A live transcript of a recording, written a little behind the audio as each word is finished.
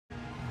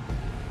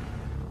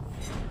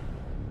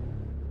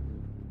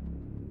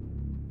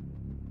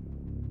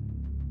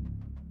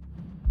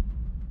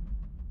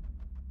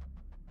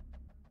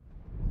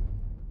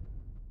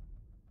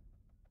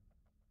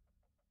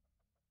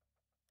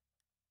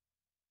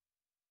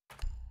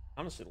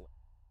Honestly,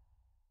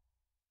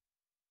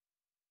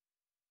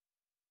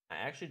 I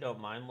actually don't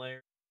mind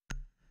layer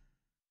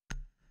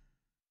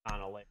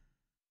on a layer.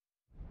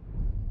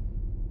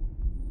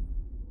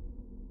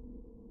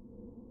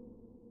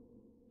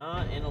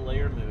 In a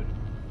layer mood.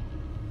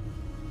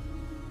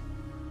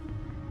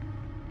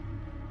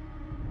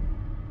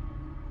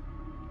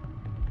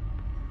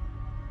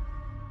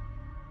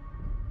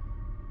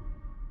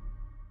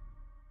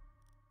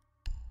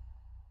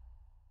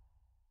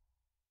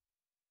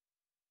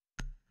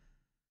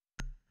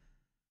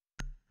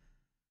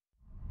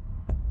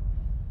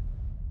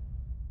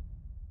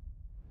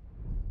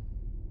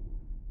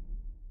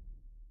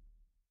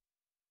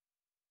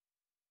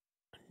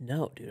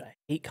 No, dude, I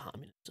hate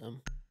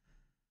communism.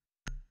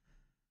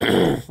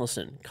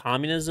 Listen,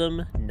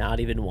 communism, not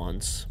even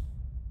once.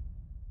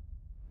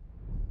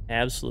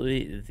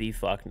 Absolutely the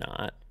fuck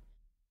not.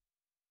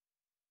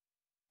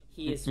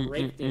 He is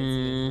breakdancing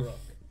in Brook.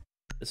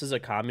 This is a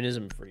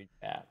communism-free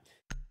chat.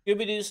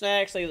 Scooby-Doo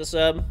Snacks, thank you for the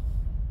sub.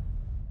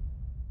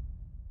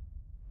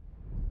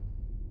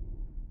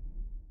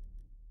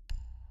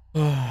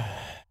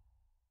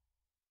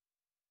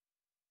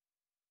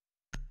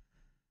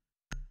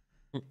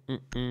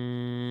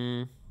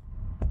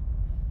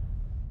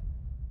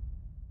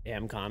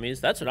 Damn commies.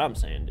 That's what I'm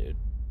saying, dude.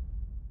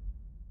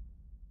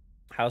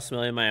 How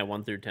smelly am I at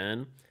 1 through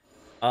 10?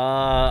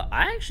 I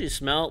actually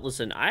smell...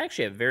 Listen, I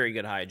actually have very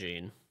good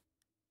hygiene.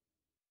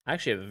 I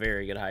actually have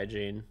very good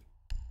hygiene.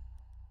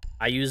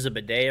 I use a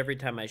bidet every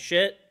time I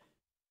shit.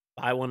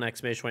 Buy one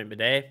exclamation point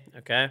bidet,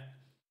 okay?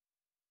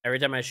 Every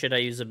time I shit, I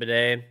use a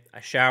bidet.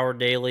 I shower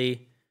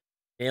daily.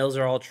 Nails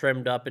are all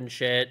trimmed up and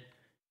shit.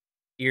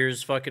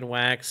 Ears fucking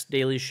waxed.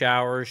 Daily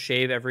showers.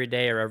 Shave every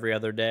day or every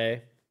other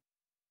day.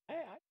 I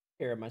take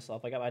care of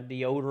myself. I got my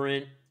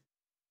deodorant.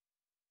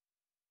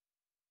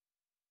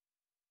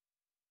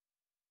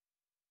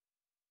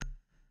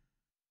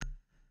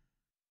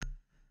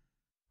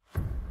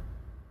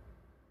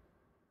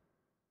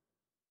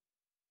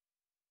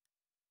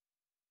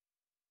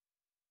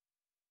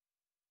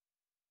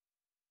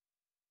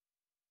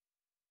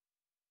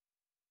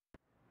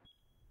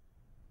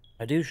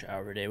 I do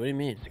shower every day. What do you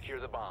mean? Secure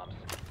the bombs.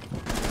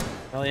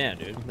 Oh yeah,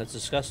 dude. That's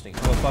disgusting.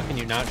 How the fuck can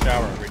you not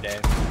shower every day?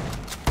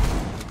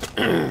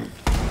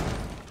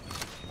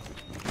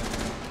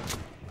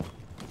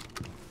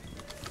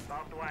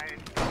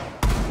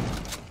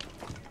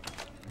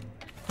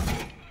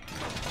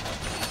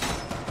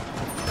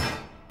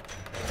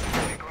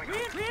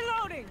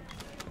 Reloading.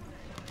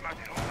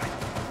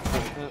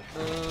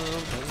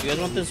 You guys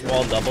want this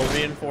wall double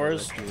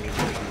reinforced?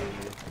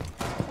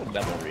 I'll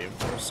double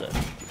reinforce it.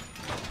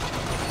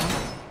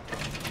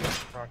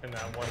 Rocking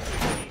that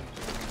 115.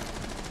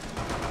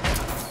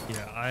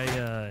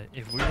 Yeah,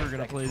 if we were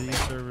gonna play these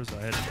servers,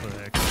 I had to put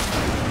extra,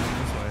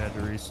 so I had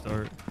to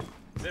restart.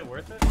 Is it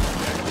worth it?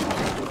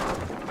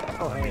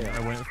 Oh, I mean, I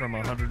went from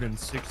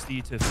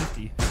 160 to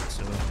 50,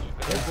 so.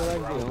 That's what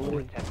I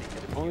do.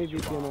 Only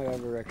VPN I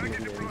ever recommend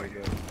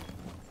anybody.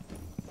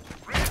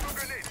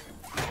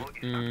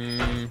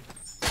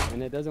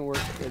 And it doesn't work.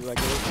 It's like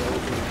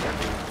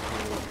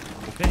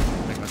Okay,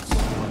 I got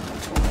someone.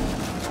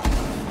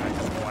 I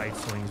just wide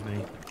swings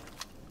me.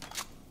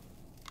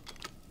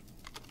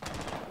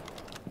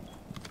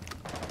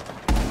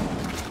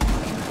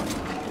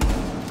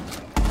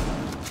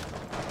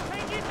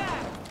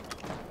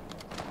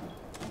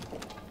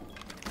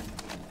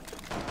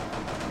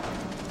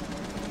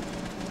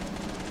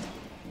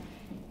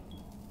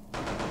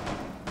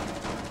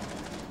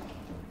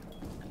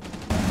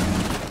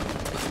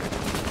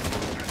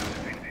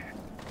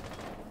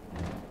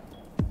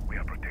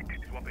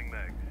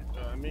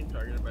 I'm being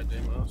targeted by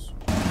Deimos.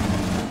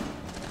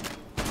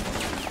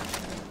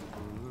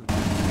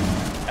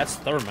 That's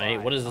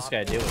Thermite. What is this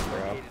guy doing,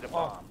 bro?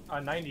 Oh,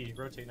 90.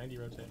 Rotate, 90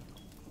 rotate.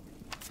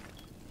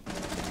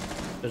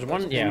 There's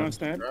one, yeah.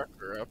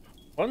 Up.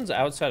 One's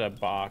outside a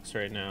box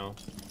right now.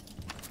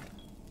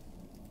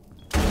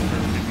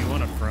 If you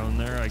want a prone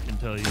there, I can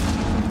tell you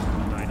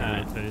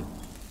 90 rotate.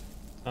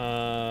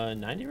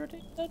 90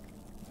 rotate?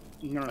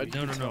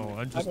 No.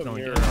 I'm just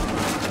telling you.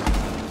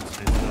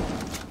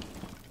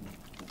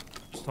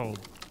 Just hold.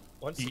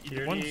 One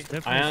security.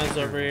 Ion's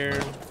over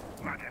here.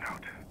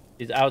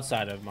 He's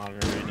outside of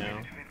monitor right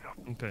now.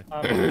 Okay.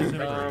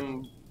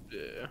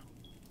 Yeah.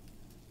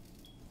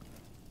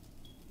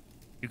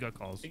 You got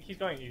calls. I think he's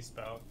going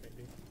eastbound,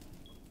 maybe.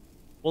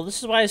 Well, this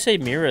is why I say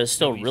Mira is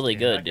still really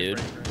good,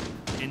 dude.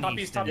 Top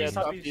east, top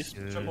east.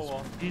 Triple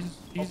wall.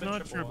 He's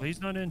not triple.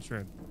 He's not in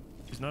triple.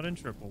 He's not in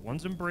triple.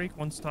 One's in break,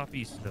 one's top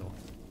east still.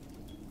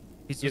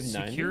 He's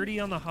security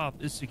on the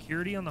hop. Is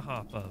security on the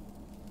hop up?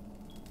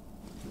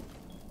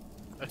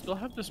 I still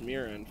have this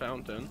mirror in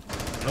Fountain.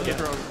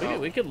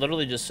 We could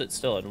literally just sit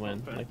still and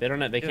win. Okay. Like they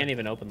don't. They can't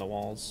even open the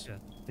walls. Yeah,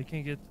 they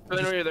can't get.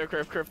 They know you're there,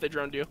 Criff. They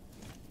droned you.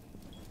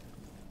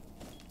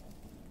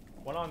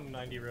 One on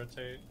 90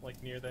 rotate,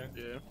 like near there.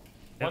 Yeah.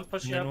 One's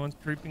pushing up. One's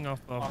creeping off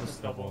this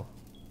double.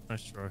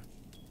 Nice try.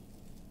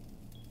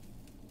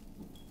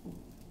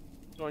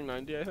 Going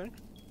 90, I think.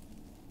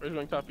 Or he's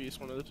going top east,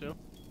 one of the two.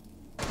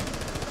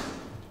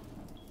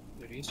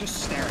 Dude, he's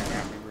just staring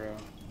at me, bro.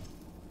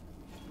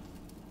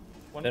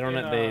 They don't.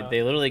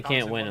 They literally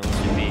can't win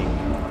unless you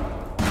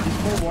peek. He's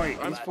full white.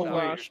 He's full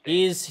white.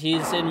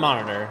 He's in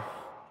monitor.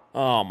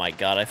 Oh my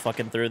god! I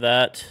fucking threw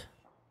that.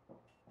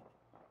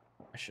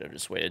 I should have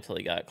just waited till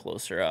he got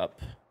closer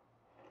up.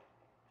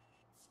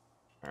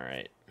 All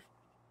right.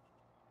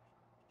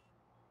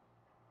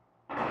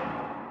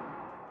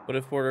 What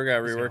if Porter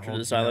got reworked to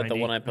decide like the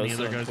one I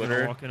posted on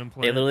Twitter?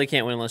 They literally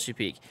can't win unless you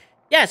peek.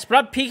 Yes, but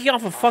I'm peeking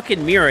off a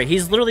fucking mirror.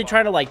 He's literally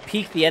trying to like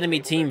peek the enemy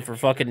team for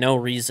fucking no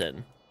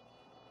reason.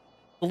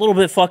 A little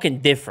bit fucking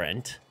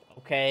different,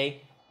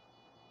 okay?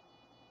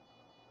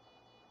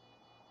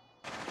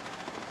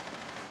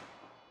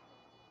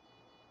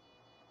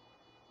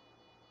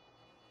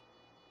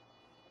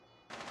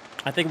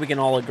 I think we can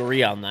all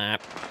agree on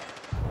that.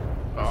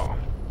 Oh.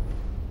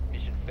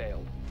 Mission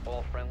failed.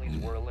 All friendlies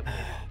were eliminated.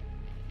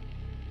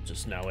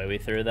 Just no way we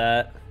threw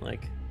that.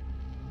 Like,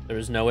 there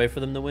was no way for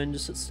them to win.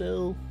 Just sit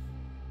still.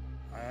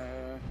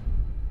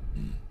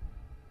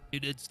 You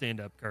did stand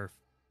up, Carf.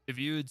 If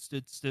you had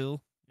stood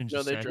still and No,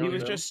 just they sat droned He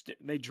was there- just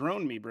they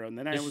droned me, bro, and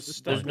then I was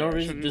stuck. There's no there. I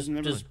reason.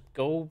 should've Just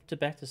go to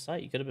back to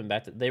site. You could have been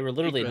back to. They were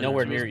literally He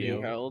nowhere couldn't. near He was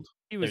being you. held.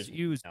 He was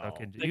There's- stuck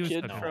no. in. The He was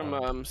kid stuck in from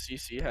line.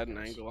 CC had an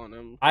angle on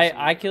him.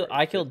 I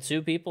killed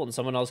 2 people and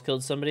someone else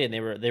killed somebody and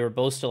they were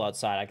both still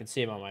outside. I could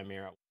see them on my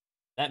mirror.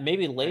 That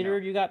maybe later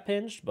you got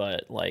pinched,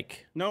 but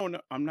like No,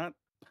 I'm not.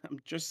 I'm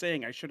just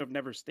saying I should have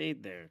never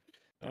stayed there.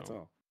 That's Oh.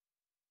 all.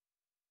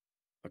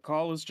 The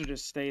call was to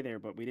just stay there,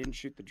 but we didn't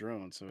shoot the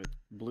drone, so it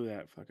blew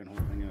that fucking whole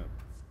thing up.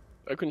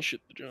 I couldn't shoot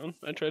the drone.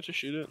 I tried to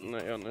shoot it,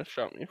 and they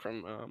shot me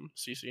from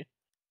CC.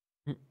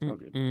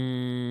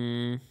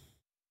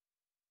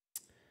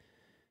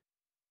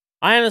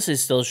 I honestly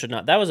still should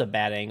not. That was a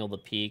bad angle to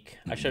peek.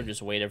 I should have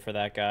just waited for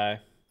that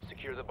guy.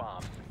 Secure the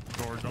bombs.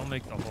 George, I'll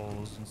make the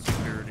holes in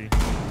security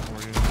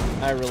for you.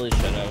 I really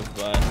should have,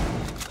 but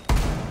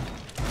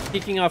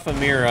peeking off a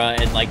mirror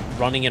and like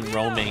running and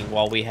roaming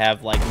while we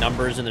have like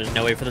numbers and there's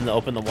no way for them to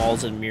open the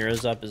walls and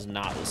mirrors up is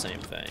not the same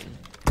thing.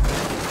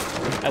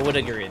 I would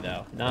agree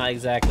though. Not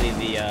exactly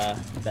the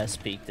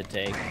best peek to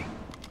take.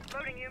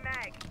 Loading your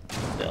mag.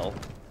 Still.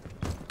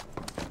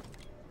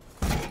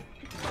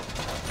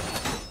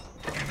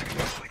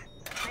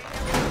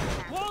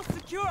 Wall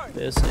secured.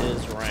 This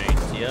is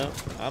ranked. Yep.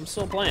 I'm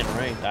still playing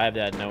ranked. I've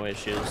had no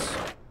issues.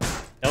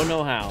 Don't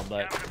know how,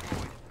 but 10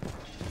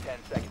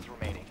 seconds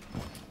remaining.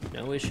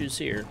 no issues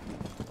here.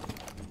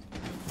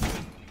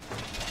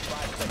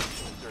 5 seconds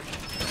to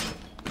insertion.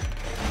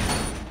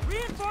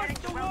 Reinforce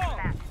the wall.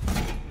 Keep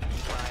an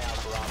eye out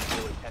for Op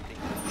 4 attempting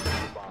to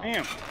defuse the bomb.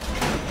 Damn.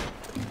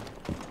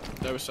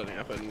 I was setting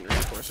up. I didn't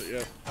reinforce it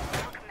yet.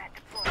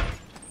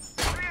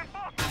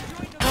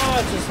 No,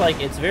 it's just like,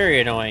 it's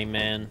very annoying,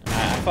 man.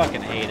 I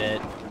fucking hate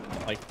it.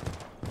 Like,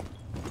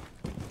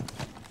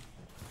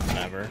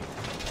 whatever.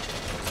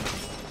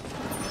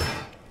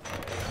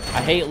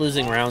 I hate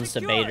losing rounds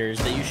to baiters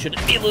that you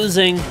shouldn't be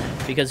losing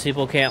because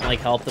people can't, like,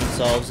 help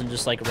themselves and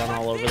just, like, run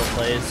all over the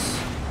place.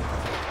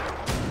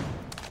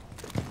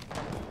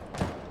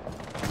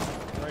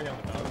 Right on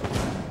the top.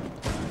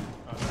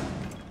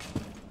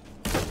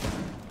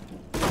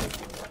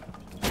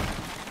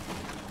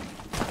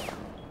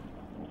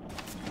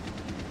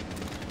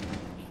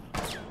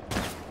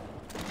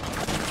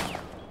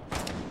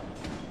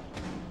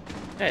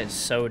 That is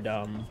so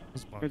dumb.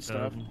 That's fucked Good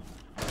stuff. up.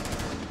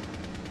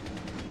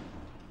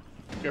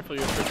 Careful,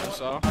 you switch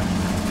this off.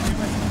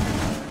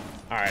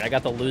 Alright, I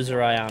got the loser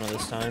Iana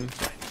this time.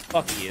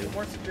 Fuck you,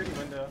 More security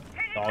window.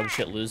 dog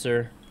shit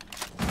loser.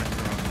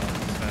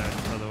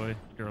 By the way,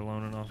 you're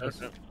alone in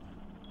office. Okay.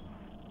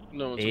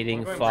 No one's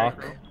Dating going fuck.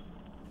 back,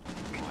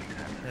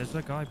 There's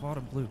that guy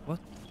bottom blue. What?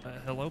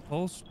 Hello,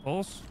 Pulse?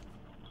 Pulse?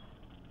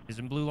 He's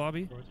in blue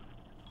lobby.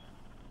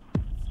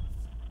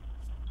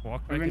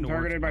 Walk back I've been into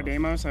targeted by work.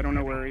 Damos. I don't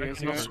know where he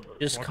is Walk yet.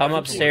 Just Walk come back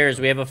upstairs.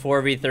 We have a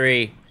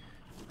 4v3.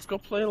 Let's go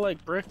play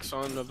like bricks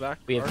on the back.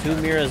 We have bar.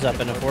 2 mirrors up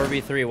in a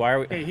 4v3. Why are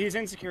we... Hey, he's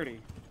in security.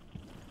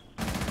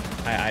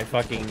 I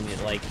fucking,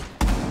 like...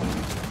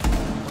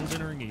 One's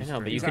entering I east. know,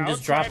 but right? you He's can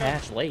just drop outside of-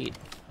 hatch late.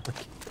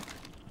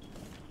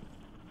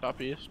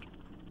 Top east.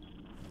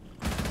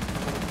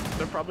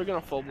 They're probably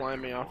gonna full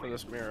blind me off of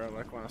this mirror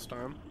like last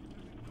time.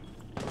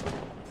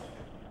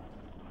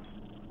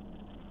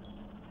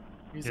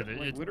 He's Yeah, like, it's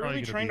probably literally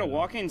gonna trying be to the-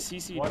 walk in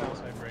CC. One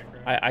outside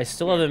breaker. I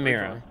still have a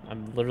mirror.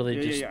 I'm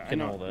literally just I gonna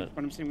know. hold it.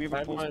 But I'm saying we have I a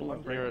have pulse mine below.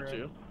 one mirror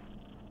too.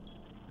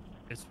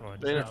 It's fine.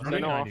 They know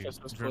Drone 90. office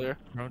is clear.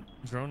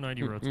 Drone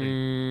 90 rotate. Right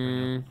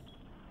Mm, now.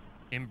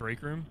 In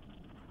break room.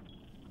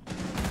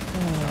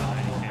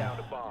 Found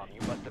a bomb.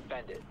 You must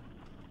defend it.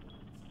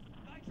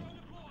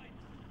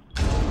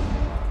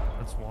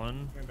 That's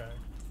one. Coming back.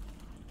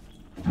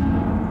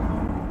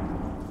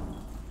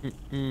 I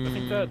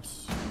think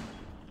that's.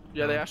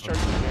 Yeah, they asked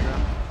charging the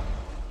mirror.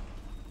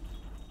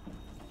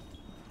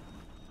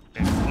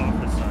 Okay,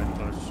 office side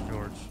push,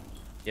 George.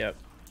 Yep.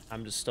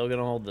 I'm just still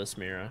gonna hold this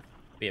mirror.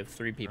 We have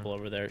 3 people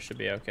over there. It should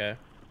be okay.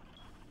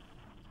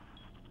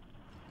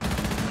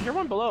 I hear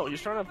one below.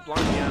 He's trying to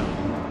blind me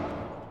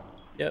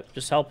out. Yep,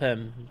 just help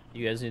him.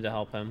 You guys need to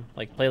help him.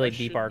 Like, play like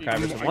deep archive.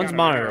 I One's got it,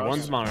 monitor, I got it.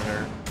 one's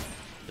monitor.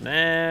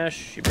 Nash,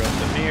 she broke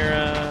the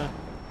mirror.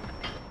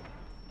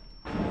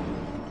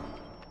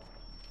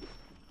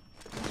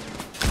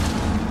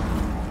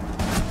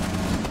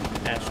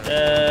 Nash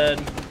dead.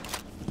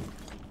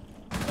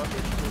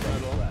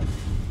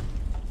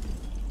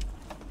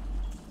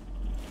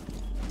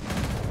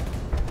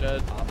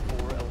 Dead. Op 4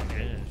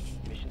 eliminated.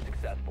 Mission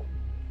successful.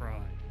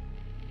 Right.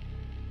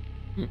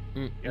 Yeah,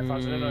 if I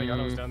was in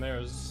I was down there. I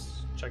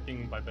was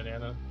checking my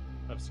banana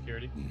of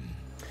security.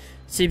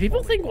 See,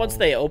 people think once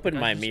they open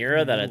my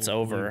mirror that it's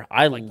over.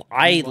 I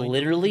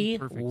literally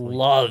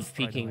love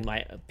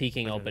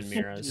peeking open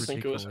mirrors. You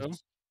think it was him?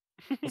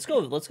 Let's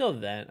go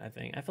vent. I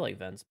think I feel like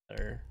vent's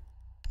better.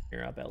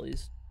 Mirror up at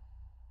least.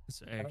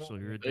 It's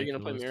actually Are ridiculous. you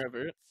gonna play mirror of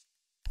it?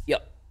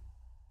 Yep.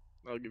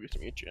 I'll give you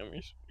some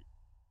jammies.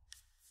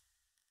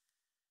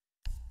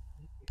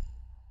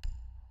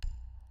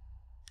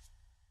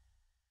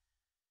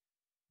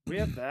 We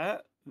have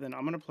that. Then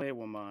I'm gonna play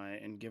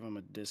Wamai and give him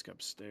a disc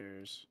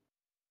upstairs.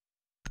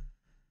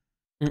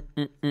 You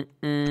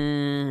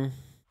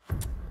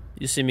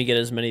see me get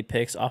as many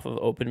picks off of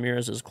open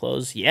mirrors as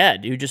closed? Yeah,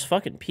 dude, just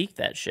fucking peek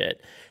that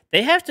shit.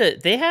 They have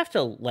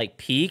to like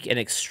peek an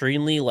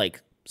extremely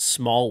like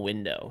small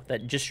window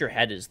that just your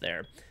head is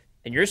there,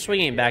 and you're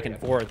swinging back and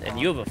forth, and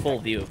you have a full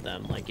view of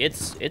them. Like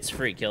it's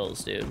free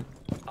kills, dude.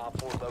 Op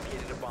 4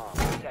 located a bomb.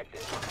 Protect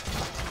it.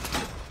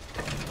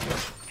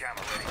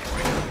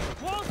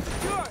 Wall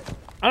secured.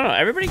 I don't know.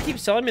 Everybody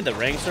keeps telling me the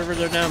rank servers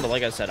are down, but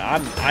like I said,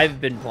 I've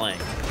been playing.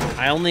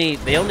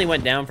 They only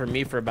went down for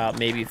me for about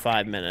maybe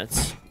 5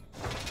 minutes,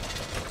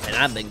 and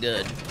I've been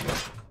good.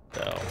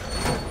 So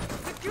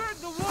Secured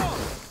the wall.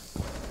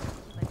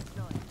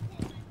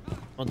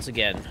 once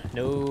again,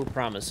 no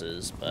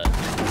promises, but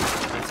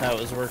that's how it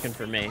was working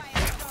for me.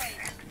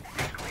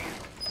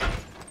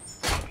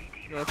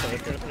 You wanna play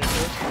with me?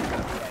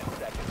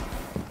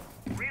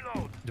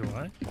 Do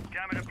I?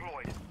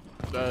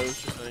 I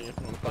was just saying if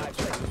you want to play.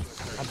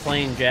 I'm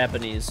playing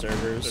Japanese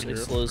servers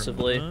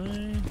exclusively.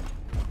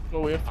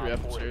 Well, we have 3 Op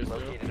 4 upstairs though.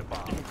 located a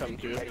bomb. You can come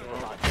too if Ready you for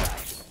want. launch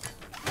action.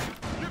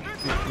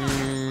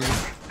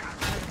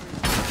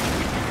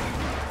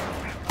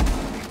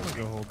 I'll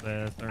go hold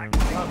bath.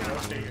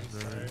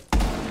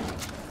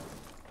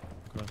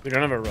 We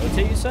don't have a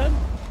rotate, you said?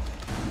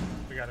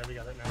 We got it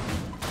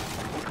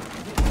now.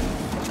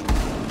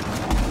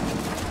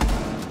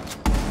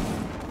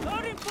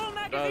 Loading full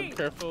magazine.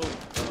 Careful.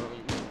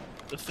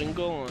 The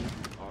single on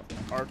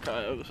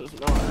archives is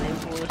not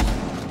reinforced.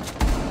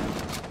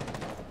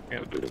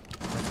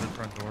 That's the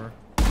front door.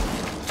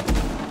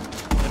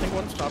 I think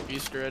one's top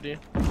east already.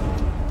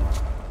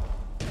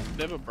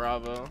 They have a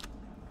Bravo.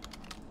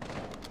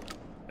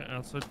 Yeah,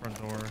 outside front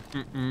door.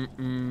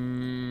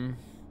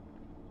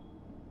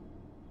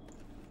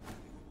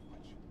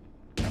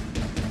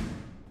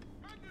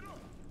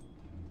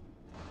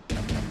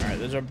 Alright,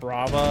 there's a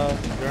Brava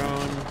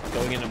drone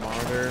going into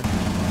monitor.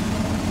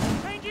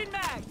 Changing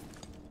mag.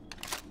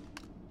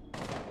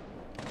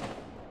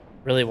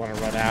 Really want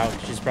to run out.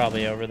 She's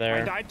probably over I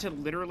there. died to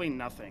literally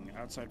nothing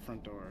outside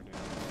front door, dude.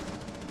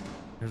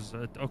 There's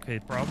okay,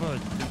 Bravo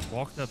just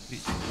walked up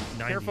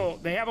 90. Careful,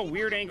 they have a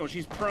weird angle.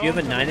 She's prone. You have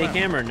a to the 90 left.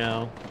 cam or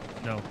no?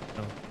 No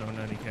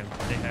 90 cam.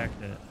 They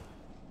hacked it.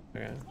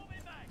 Okay.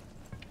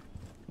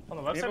 On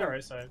the left They side have or a-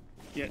 right side?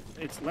 Yeah,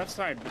 it's left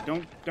side, but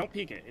don't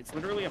peek it. It's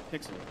literally a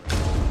pixel.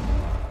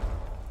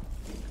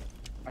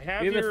 I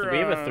have We have your, a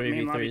main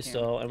 3v3 lobby cam.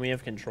 still, and we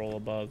have control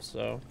above,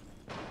 so.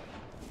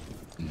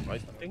 I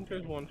think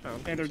there's one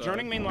found. Okay, they're inside.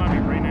 droning main lobby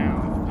right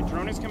now. The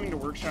drone is coming to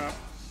workshop.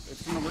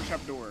 It's in the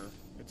workshop door.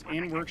 It's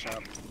in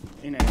workshop.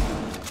 In it.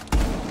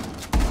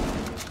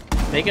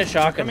 Make a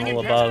shotgun Coming in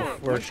hole passport.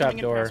 above One's workshop coming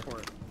in door.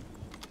 passport.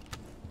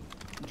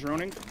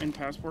 Droning in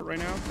passport right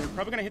now. They're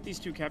probably gonna hit these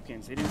 2 cap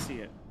cans. They didn't see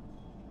it.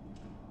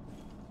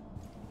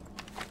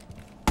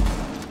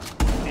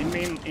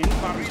 In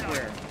bottom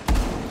square.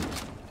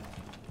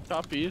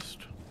 Top east.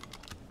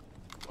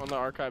 On the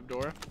archive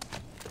door.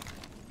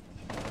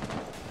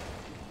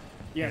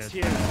 Yes, Yes. he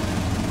is.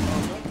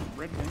 Oh,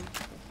 red thing.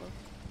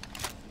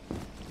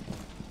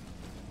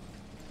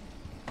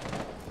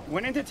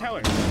 Went into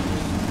teller.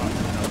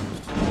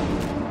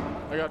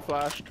 I got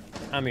flashed.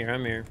 I'm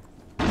here.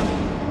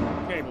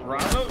 Okay,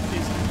 Bravo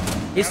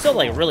is. He's still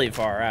like really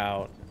far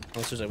out.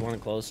 Unless there's like one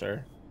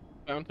closer.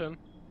 Fountain.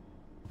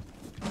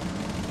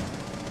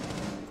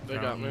 They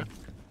got me. One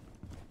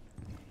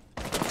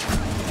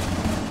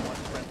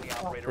friendly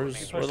operator Where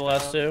remaining. are the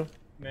last two?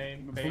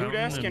 Main. Blue main.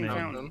 desk and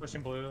Fountain. fountain.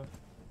 Pushing blue.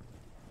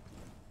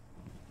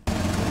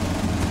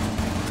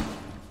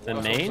 The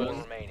Last main? one's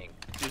Four remaining.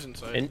 He's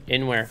inside.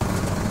 In where?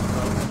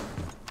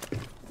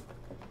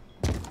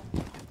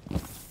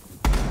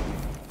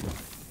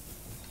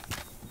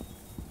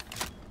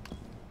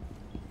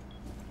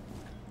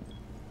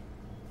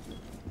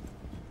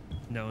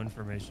 No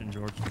information,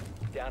 George.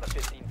 Down to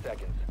 15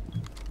 seconds.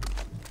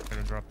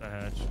 Gonna drop the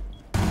hatch.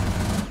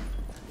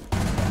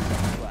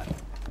 Left.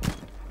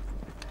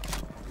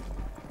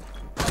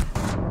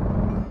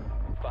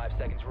 5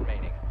 seconds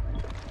remaining.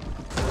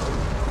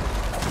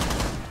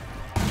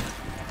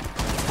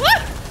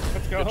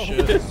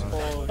 good Oh, shit.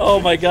 Oh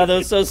my god, that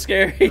was so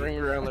scary. Ring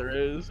around the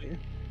rosy.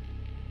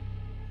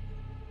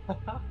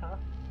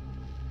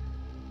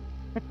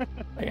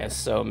 I got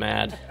so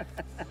mad.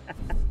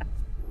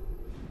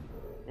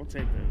 We'll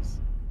take those.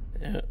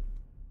 Yeah.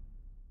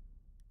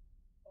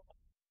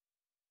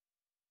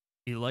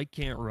 You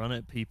can't run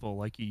at people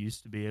like you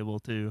used to be able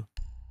to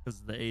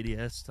because of the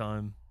ADS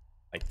time.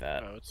 Like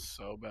that. Oh, it's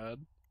so bad.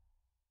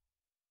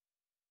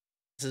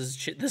 This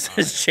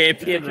is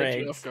champion If they catch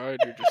you off ranks. guard,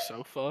 you're just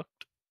so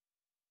fucked.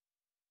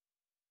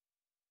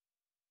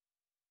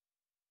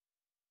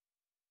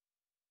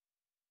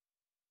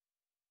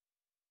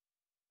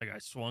 Like I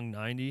swung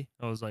 90.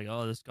 I was like,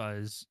 oh, this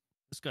guy's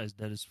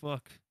dead as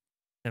fuck.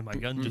 And my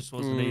gun just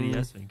wasn't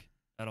ADSing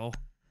at all.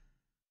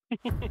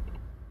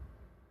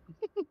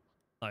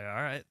 Like,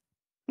 all right.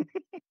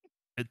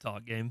 Good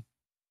talk game.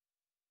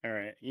 All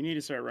right, you need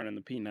to start running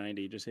the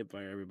P90. Just hip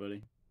fire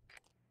everybody.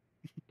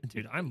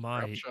 Dude, I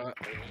might. Shot.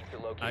 We need to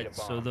locate a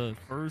bomb. So the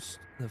first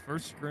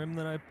scrim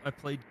that I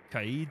played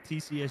Kaid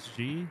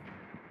TCSG,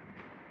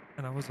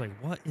 and I was like,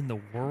 what in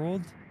the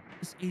world?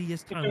 This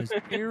ADS time is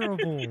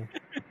terrible.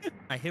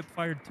 I hip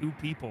fired 2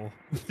 people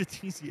with the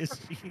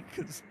TCSG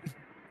because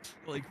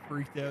like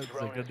freaked out because I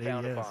Drone has got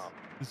found a ADS. bomb.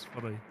 It's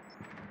funny.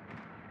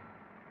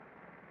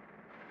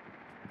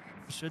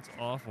 Shit's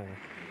awful.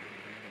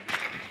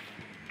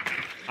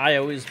 I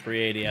always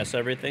pre-ADS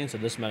everything, so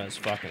this meta is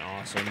fucking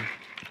awesome.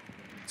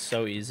 It's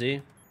so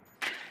easy.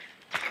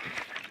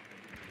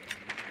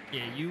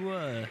 Yeah, you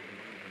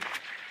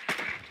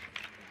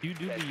do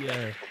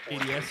the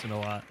ADSing a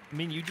lot. I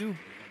mean, you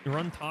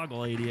run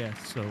toggle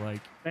ADS, so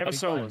like. They have a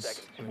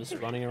Solus. I'm just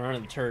running around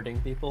and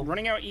turreting people.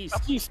 Running out east.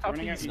 Top east, top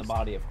Running out east. In the east.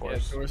 body, of Yeah,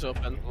 course. doors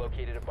open. You've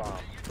located a bomb.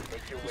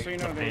 Make your way So you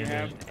to know the they location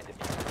have. and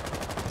defuse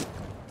it.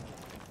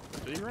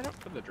 Did he run up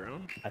for the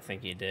drone? I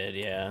think he did,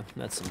 yeah.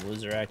 That's some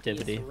loser He's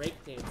activity.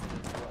 breakdancing.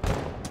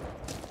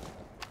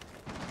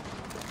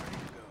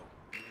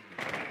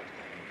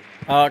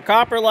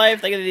 Copper Life,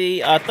 thank you for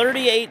the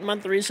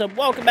 38-month resub.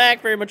 Welcome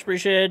back, very much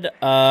appreciated.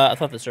 I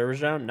thought the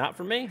server's down. Not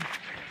for me.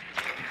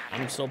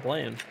 I'm still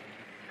playing.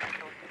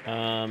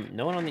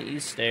 No one on the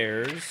east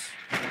stairs.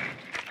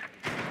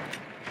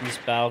 East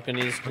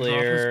balcony's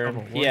clear.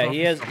 Yeah,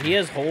 he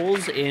has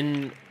holes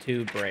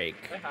into break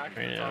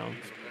right now.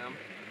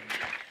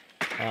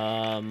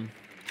 I'm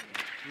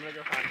gonna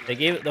go hack. They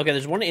gave okay.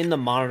 There's one in the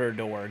monitor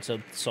door. It's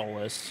a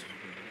Solus.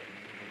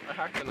 I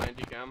hacked the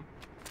 90 cam.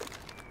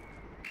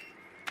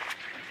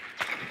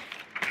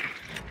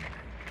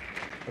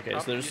 Okay,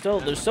 so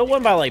there's still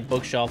one by like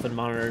bookshelf and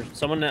monitor.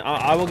 Someone,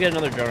 I will get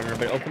another drone on her,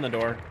 but open the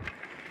door.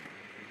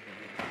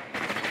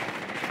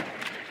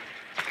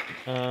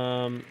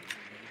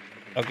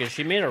 Okay,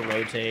 she made a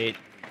rotate.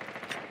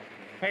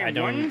 Hey, I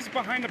don't- one's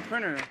behind the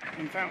printer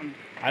in fountain.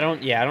 I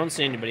don't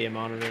see anybody in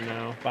monitor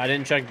now, but I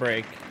didn't check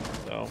break,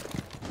 so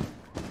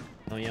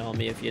don't yell at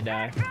me if you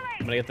die.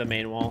 I'm gonna get the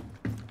main wall.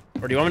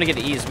 Or do you want me to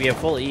get east? We have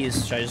full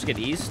east. Should I just get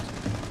east?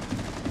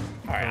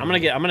 All right, I'm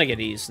gonna get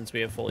east since we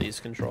have full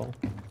east control.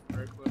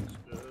 Break looks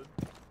good.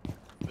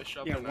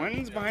 Bishop Yeah, and one's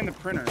 90 behind the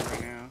printer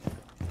right now.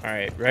 All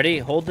right, ready?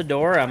 Hold the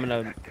door. I'm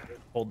gonna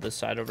hold this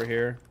side over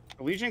here.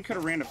 The Legion could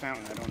have ran to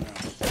fountain. I don't know.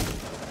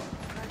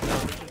 No,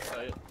 we should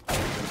say it.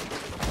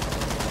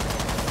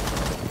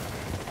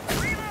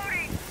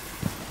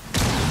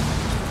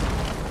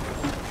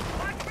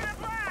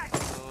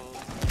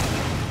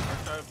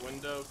 Archive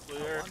window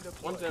clear.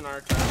 One's in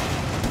archive.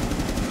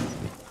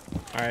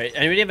 All right,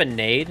 anybody have a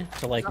nade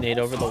to like nade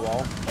over the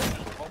wall?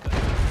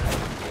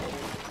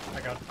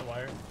 I got the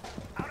wire.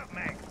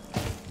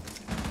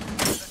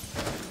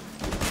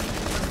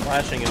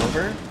 Flashing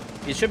over.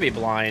 He should be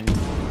blind.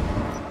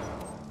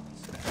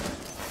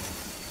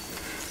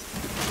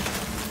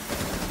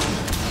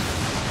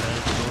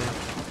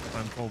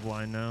 I'm full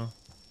blind now.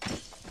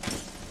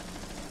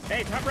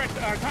 Hey, top right,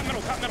 top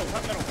middle, top middle,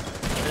 top middle.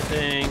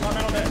 Anything. Top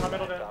middle dead, top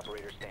middle dead.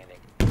 Operator standing.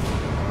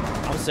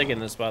 I'm sick in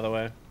this, by the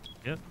way.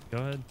 Yep, go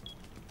ahead.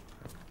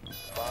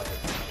 Positive.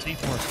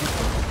 C4,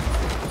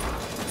 C4.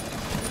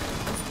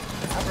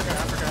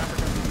 Africa.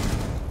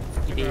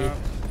 Good job.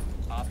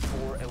 Op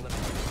 4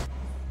 eliminated.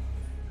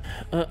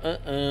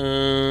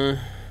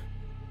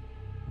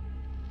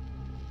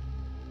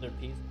 Their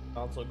PC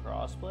console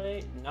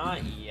crossplay?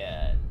 Not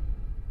yet.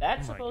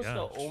 That's Oh my supposed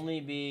gosh. to only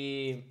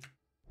be.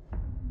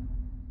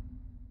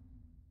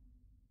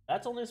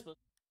 That's only supposed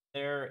to be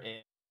there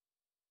if,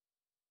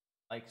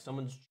 like,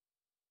 someone's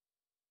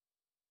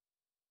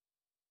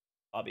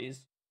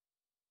hobbies.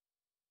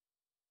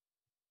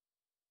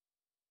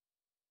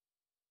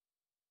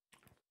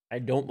 I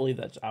don't believe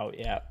that's out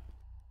yet.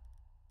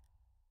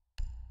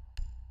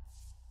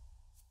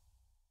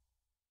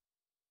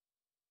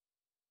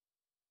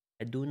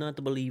 I do not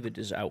believe it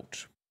is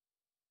out.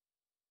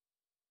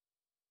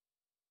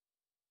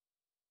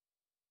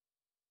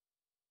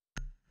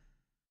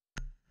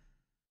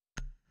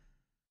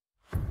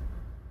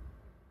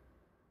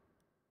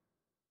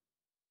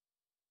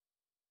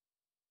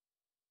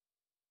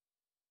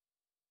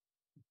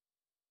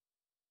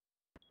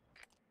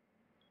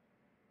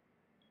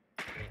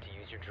 Need to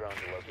use your drone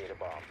to locate a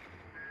bomb.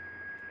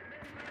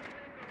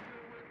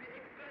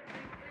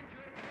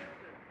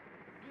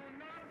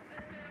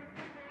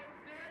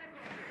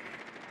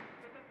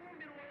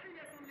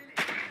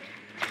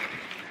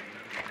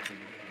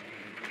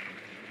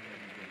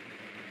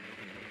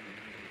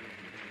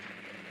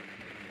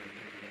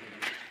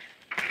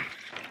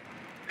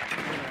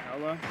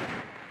 Ella.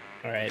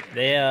 All right,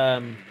 they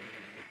are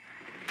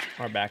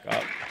back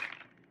up.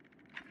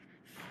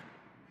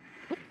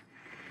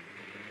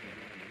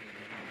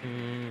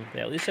 They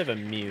at least have a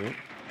mute.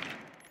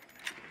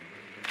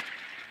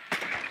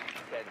 10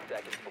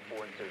 seconds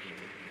before insertion.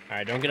 All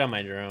right, don't get on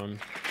my drone.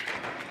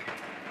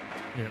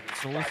 Yeah,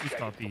 so let's 5 just seconds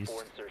stop east.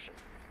 before insertion.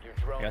 Your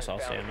drone I guess has I'll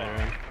stay found on a my bomb.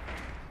 drone.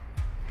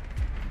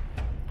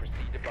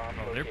 Proceed to bomb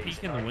Oh, they're location.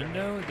 peeking the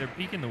window. They're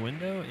peeking the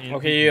window. And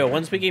Okay, peeking yeah, the one's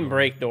front speaking door.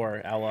 break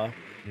door, Ella.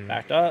 Yeah.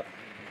 Backed up.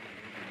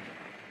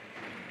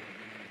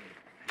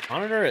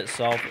 Monitor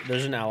itself.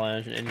 There's an Ella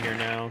in here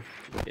now.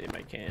 Getting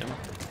my cam.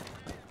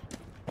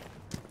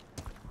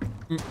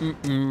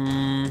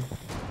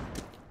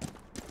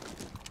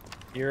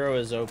 Hero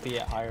is OP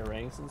at higher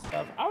ranks and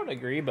stuff. I would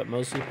agree, but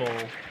most people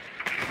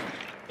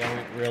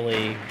don't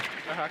really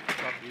I hacked the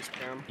top east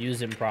cam.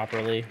 use him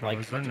properly. Like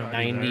is there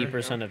nobody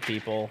 90% of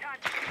people.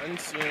 I didn't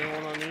see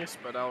anyone on east,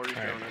 but I'll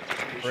redrone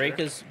it.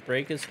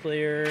 Break is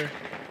clear.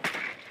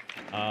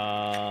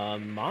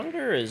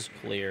 Monitor is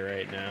clear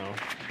right now.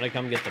 I'm gonna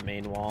come get the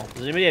main wall.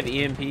 Does anybody have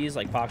EMPs,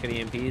 like pocket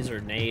EMPs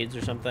or nades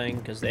or something?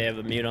 Because they have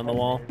a mute on the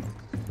wall.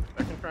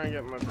 I can try and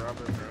get my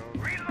Bravo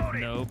drone.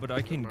 No, but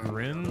I can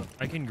grim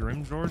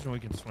George, and we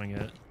can swing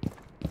it.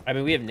 I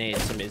mean, we have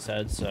nades, somebody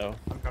said, so.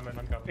 I'm coming.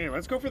 Hey,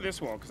 let's go for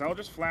this wall, because I'll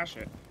just flash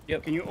it.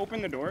 Yep. Can you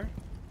open the door?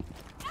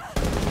 They're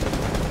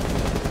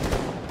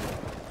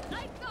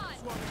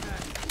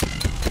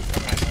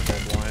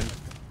blind.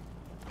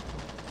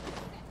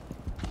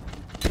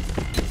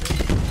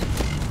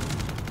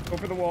 Go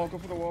for the wall, go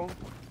for the wall.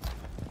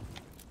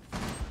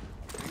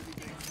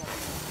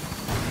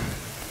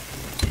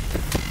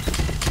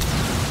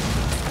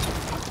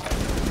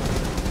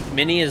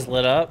 Mini is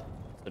lit up.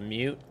 The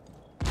mute.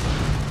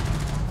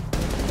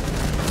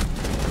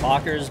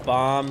 Lockers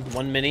bombed.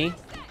 One mini.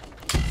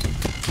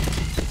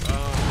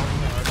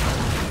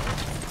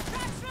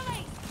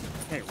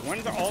 Okay,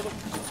 one's all the...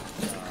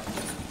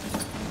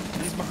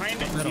 he's behind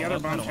it. Up metal, The other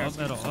up bomb metal, chest.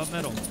 up metal, up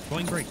metal.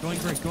 Going break, going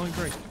break, going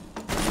break.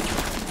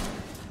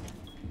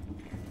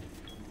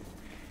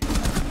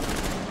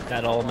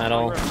 Metal,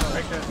 metal. Right there,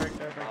 right there, right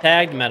there.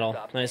 Tagged metal.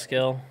 Nice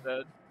kill.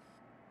 Dead.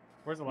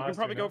 Where's the You last can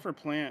probably two go now? for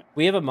plant.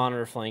 We have a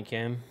monitor flank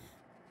cam.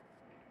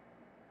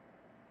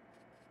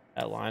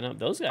 That lineup.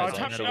 Those guys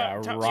actually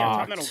got top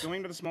rocked. metal,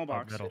 going to the small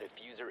box. Oh, The Metal.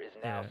 diffuser is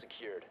now Yeah.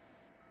 secured.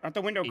 At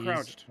the window, He's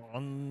crouched.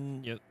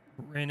 on. Yep.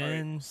 Ran Alright,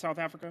 in. South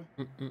Africa.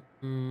 By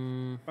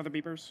the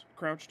beepers,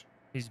 crouched.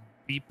 He's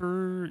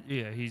beeper.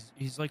 Yeah,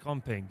 he's like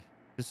on ping.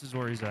 This is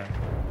where he's at.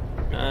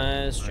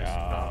 Nice Nice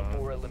job. job.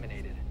 4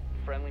 eliminated.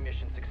 Friendly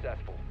mission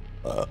successful.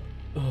 It's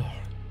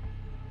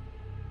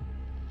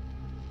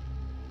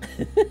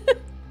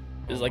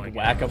Oh my like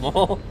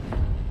whack-a-mole.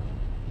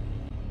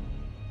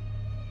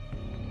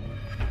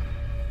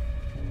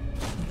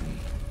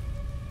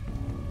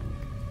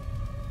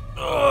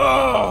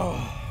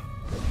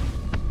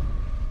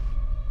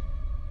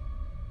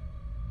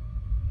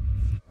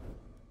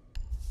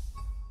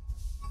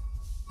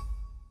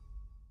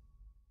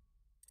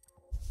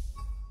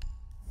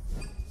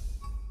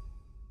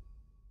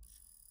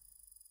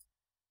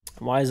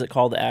 Why is it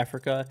called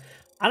Africa?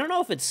 I don't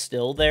know if it's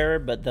still there,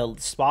 but the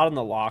spot in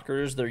the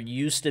lockers, there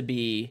used to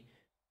be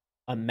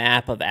a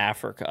map of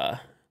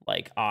Africa,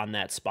 like, on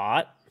that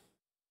spot.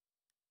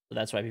 So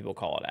that's why people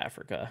call it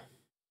Africa.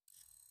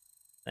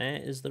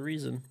 That is the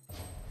reason.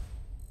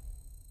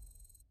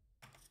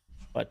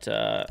 But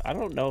I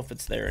don't know if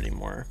it's there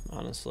anymore,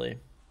 honestly.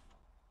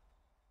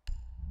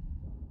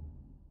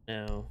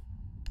 No.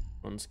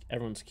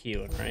 Everyone's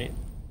queuing, right?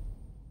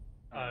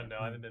 No,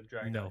 I haven't been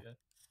dragged No. out yet.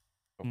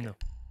 No.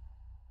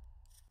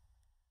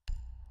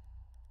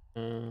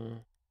 All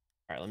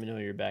right, let me know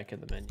you're back in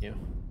the menu.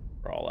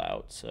 We're all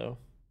out, so.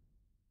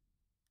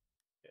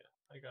 Yeah,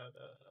 I got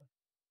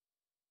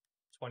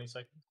 20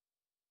 seconds.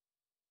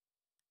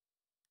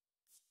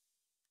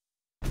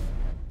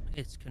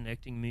 It's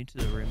connecting me to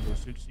the Rainbow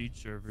Six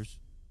Siege servers.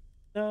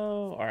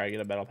 No. All right,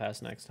 get a battle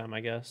pass next time, I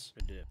guess.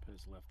 The dip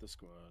has left the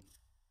squad.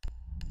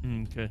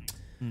 Okay.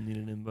 Need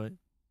an invite.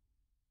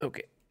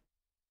 Okay.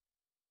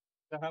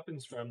 That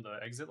happens from the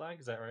exit lag,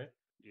 is that right?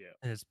 Yeah.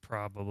 It's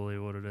probably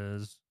what it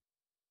is.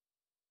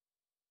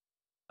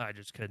 I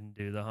just couldn't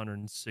do the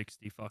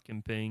 160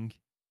 fucking ping.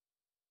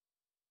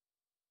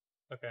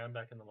 Okay, I'm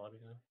back in the lobby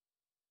now.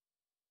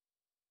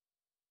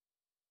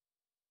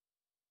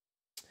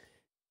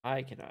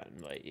 I cannot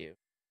invite you.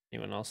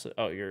 Anyone else?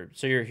 Oh, you're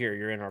here.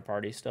 You're in our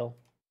party still.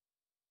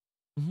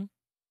 He's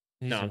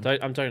No, in.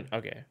 I'm talking.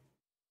 Okay.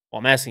 Well,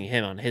 I'm asking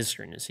him on his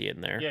screen. Is he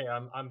in there? Yeah,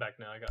 I'm back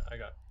now. I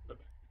got.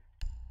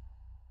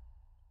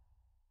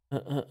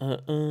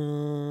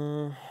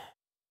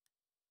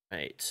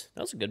 Right.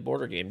 That was a good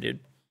border game, dude.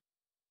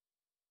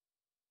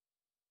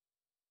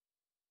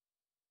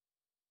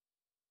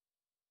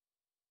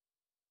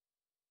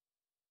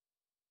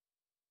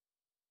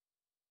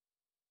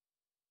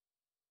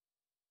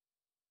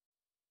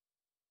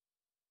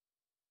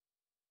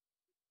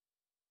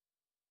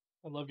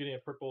 I love getting a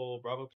purple Bravo